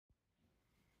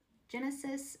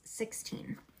Genesis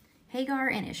 16. Hagar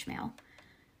and Ishmael.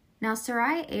 Now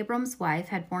Sarai, Abram's wife,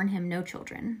 had borne him no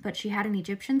children, but she had an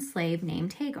Egyptian slave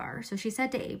named Hagar. So she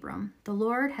said to Abram, "The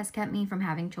Lord has kept me from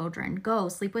having children. Go,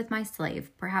 sleep with my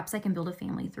slave. Perhaps I can build a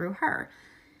family through her."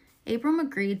 Abram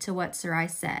agreed to what Sarai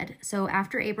said. So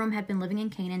after Abram had been living in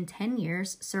Canaan 10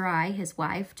 years, Sarai, his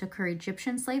wife, took her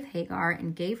Egyptian slave Hagar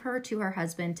and gave her to her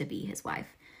husband to be his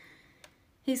wife.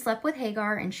 He slept with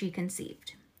Hagar and she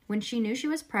conceived. When she knew she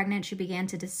was pregnant, she began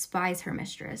to despise her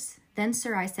mistress. Then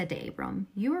Sarai said to Abram,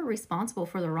 "You are responsible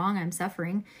for the wrong I'm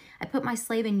suffering. I put my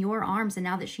slave in your arms, and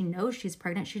now that she knows she's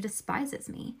pregnant, she despises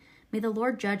me. May the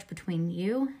Lord judge between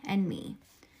you and me."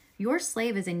 "Your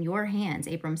slave is in your hands,"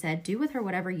 Abram said. "Do with her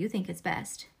whatever you think is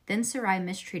best." Then Sarai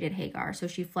mistreated Hagar, so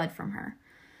she fled from her.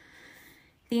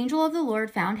 The angel of the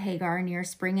Lord found Hagar near a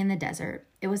spring in the desert.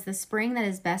 It was the spring that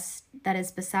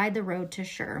is beside the road to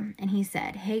Shur. And he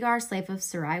said, "Hagar, slave of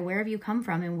Sarai, where have you come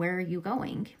from and where are you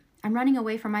going?" "I'm running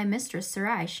away from my mistress,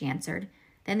 Sarai," she answered.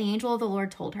 Then the angel of the Lord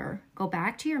told her, "Go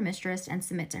back to your mistress and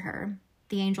submit to her."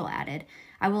 The angel added,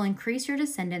 "I will increase your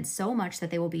descendants so much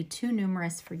that they will be too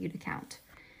numerous for you to count."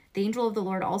 The angel of the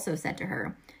Lord also said to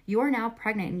her, "You are now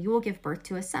pregnant and you will give birth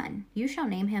to a son. You shall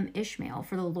name him Ishmael,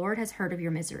 for the Lord has heard of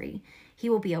your misery. He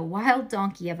will be a wild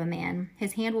donkey of a man.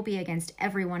 His hand will be against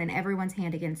everyone and everyone's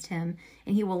hand against him,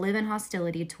 and he will live in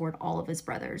hostility toward all of his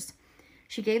brothers."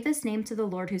 She gave this name to the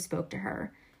Lord who spoke to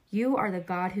her. "You are the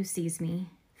God who sees me."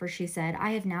 For she said,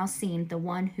 "I have now seen the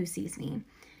one who sees me."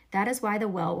 That is why the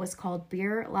well was called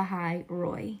Bir Lahai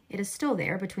Roi. It is still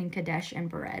there between Kadesh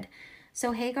and Bered.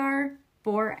 So Hagar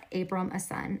bore Abram a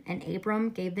son, and Abram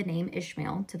gave the name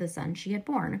Ishmael to the son she had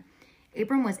born.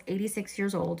 Abram was 86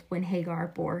 years old when Hagar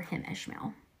bore him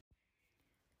Ishmael.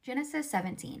 Genesis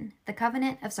 17, the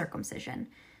covenant of circumcision.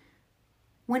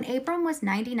 When Abram was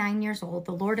 99 years old,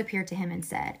 the Lord appeared to him and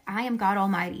said, "I am God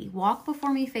Almighty. Walk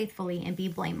before me faithfully and be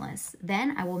blameless.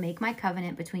 Then I will make my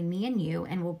covenant between me and you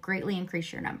and will greatly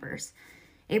increase your numbers."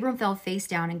 Abram fell face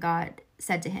down, and God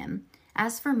said to him,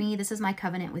 "As for me, this is my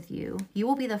covenant with you. You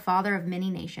will be the father of many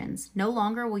nations. No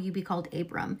longer will you be called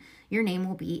Abram. Your name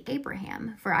will be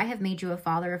Abraham, for I have made you a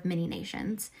father of many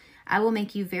nations. I will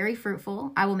make you very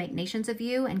fruitful. I will make nations of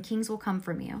you, and kings will come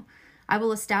from you. I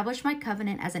will establish my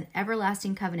covenant as an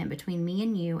everlasting covenant between me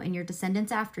and you and your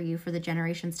descendants after you for the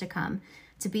generations to come,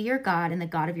 to be your God and the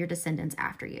God of your descendants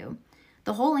after you.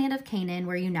 The whole land of Canaan,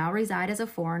 where you now reside as a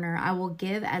foreigner, I will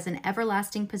give as an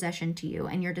everlasting possession to you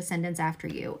and your descendants after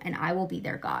you, and I will be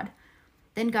their God."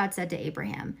 Then God said to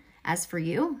Abraham, "As for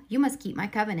you, you must keep my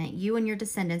covenant, you and your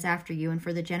descendants after you, and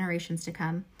for the generations to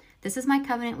come. This is my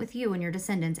covenant with you and your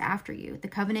descendants after you, the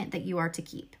covenant that you are to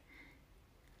keep.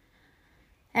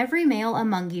 Every male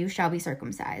among you shall be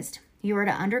circumcised. You are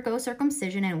to undergo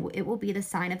circumcision, and it will be the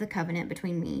sign of the covenant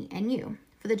between me and you.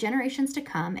 For the generations to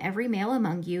come, every male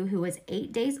among you who is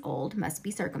 8 days old must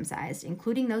be circumcised,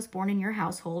 including those born in your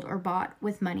household or bought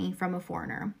with money from a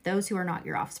foreigner, those who are not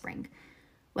your offspring.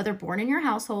 Whether born in your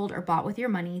household or bought with your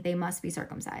money, they must be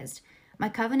circumcised. My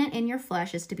covenant in your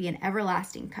flesh is to be an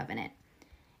everlasting covenant.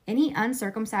 Any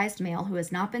uncircumcised male who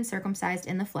has not been circumcised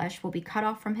in the flesh will be cut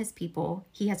off from his people.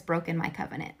 He has broken my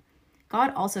covenant."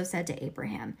 God also said to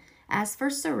Abraham, "As for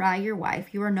Sarai, your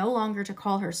wife, you are no longer to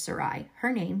call her Sarai.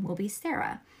 Her name will be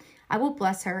Sarah. I will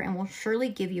bless her and will surely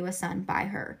give you a son by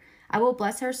her. I will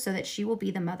bless her so that she will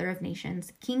be the mother of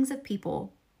nations. Kings of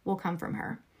people will come from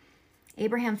her."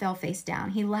 Abraham fell face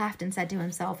down. He laughed and said to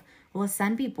himself, "Will a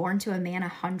son be born to a man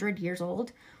 100 years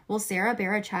old? Will Sarah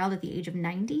bear a child at the age of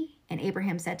 90? And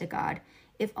Abraham said to God,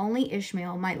 "If only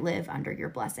Ishmael might live under your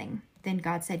blessing." Then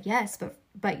God said, "Yes,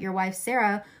 but your wife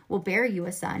Sarah will bear you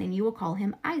a son, and you will call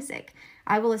him Isaac.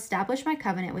 I will establish my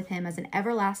covenant with him as an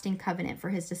everlasting covenant for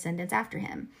his descendants after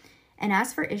him. And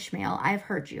as for Ishmael, I have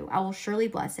heard you. I will surely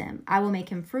bless him. I will make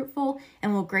him fruitful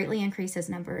and will greatly increase his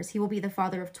numbers. He will be the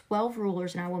father of 12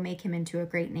 rulers, and I will make him into a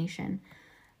great nation.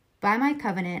 By my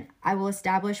covenant, I will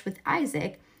establish with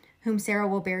Isaac, whom Sarah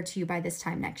will bear to you by this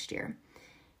time next year."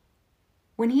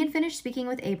 When he had finished speaking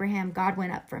with Abraham, God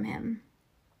went up from him.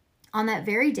 On that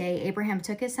very day, Abraham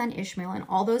took his son Ishmael and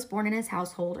all those born in his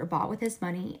household or bought with his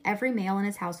money, every male in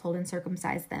his household, and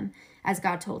circumcised them, as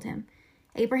God told him.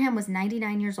 Abraham was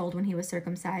 99 years old when he was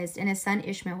circumcised, and his son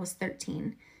Ishmael was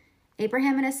 13.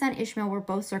 Abraham and his son Ishmael were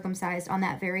both circumcised on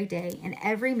that very day, and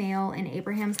every male in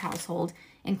Abraham's household,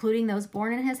 including those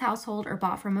born in his household or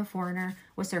bought from a foreigner,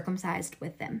 was circumcised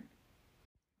with them.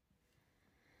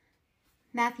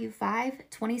 Matthew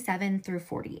 5:27 through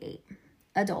 48.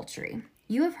 Adultery.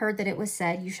 You have heard that it was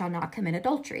said, "You shall not commit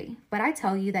adultery." But I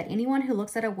tell you that anyone who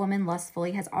looks at a woman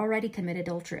lustfully has already committed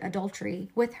adultery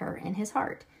with her in his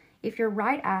heart. If your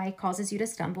right eye causes you to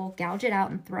stumble, gouge it out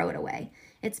and throw it away.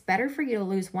 It's better for you to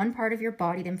lose one part of your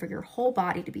body than for your whole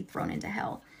body to be thrown into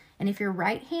hell. And if your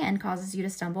right hand causes you to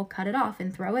stumble, cut it off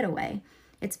and throw it away.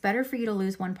 It's better for you to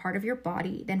lose one part of your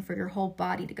body than for your whole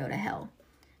body to go to hell.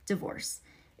 Divorce.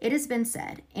 It has been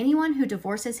said, anyone who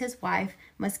divorces his wife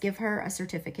must give her a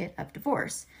certificate of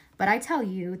divorce. But I tell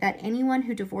you that anyone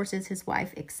who divorces his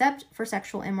wife except for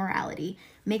sexual immorality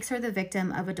makes her the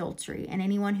victim of adultery, and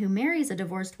anyone who marries a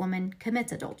divorced woman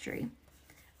commits adultery.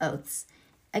 Oaths.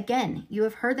 Again, you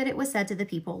have heard that it was said to the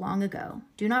people long ago,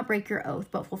 do not break your oath,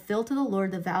 but fulfill to the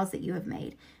Lord the vows that you have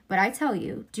made. But I tell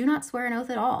you, do not swear an oath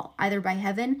at all, either by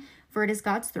heaven, for it is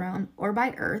God's throne, or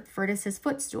by earth, for it is his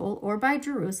footstool, or by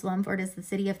Jerusalem, for it is the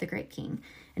city of the great king.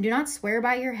 And do not swear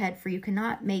by your head, for you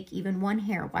cannot make even one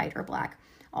hair white or black.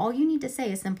 All you need to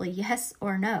say is simply yes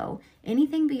or no.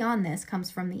 Anything beyond this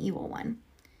comes from the evil one.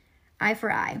 Eye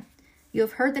for eye. You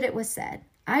have heard that it was said,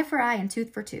 eye for eye and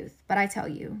tooth for tooth. But I tell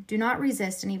you, do not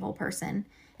resist an evil person.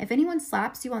 If anyone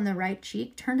slaps you on the right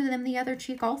cheek, turn to them the other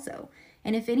cheek also.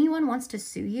 And if anyone wants to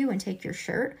sue you and take your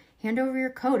shirt, hand over your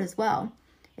coat as well.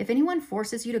 If anyone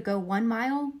forces you to go 1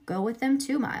 mile, go with them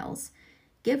 2 miles.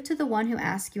 Give to the one who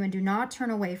asks you, and do not turn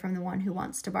away from the one who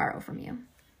wants to borrow from you.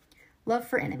 Love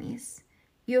for enemies.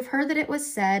 You have heard that it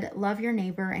was said, love your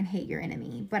neighbor and hate your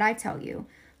enemy. But I tell you,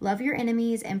 love your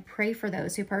enemies and pray for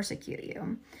those who persecute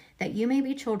you, that you may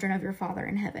be children of your Father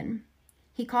in heaven.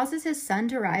 He causes his sun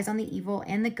to rise on the evil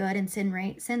and the good, and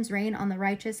sends rain on the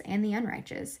righteous and the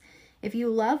unrighteous. If you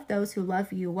love those who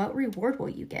love you, what reward will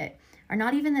you get? Are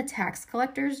not even the tax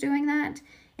collectors doing that?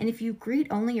 And if you greet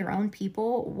only your own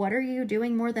people, what are you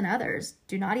doing more than others?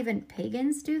 Do not even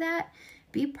pagans do that?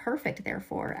 Be perfect,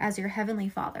 therefore, as your heavenly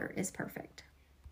Father is perfect.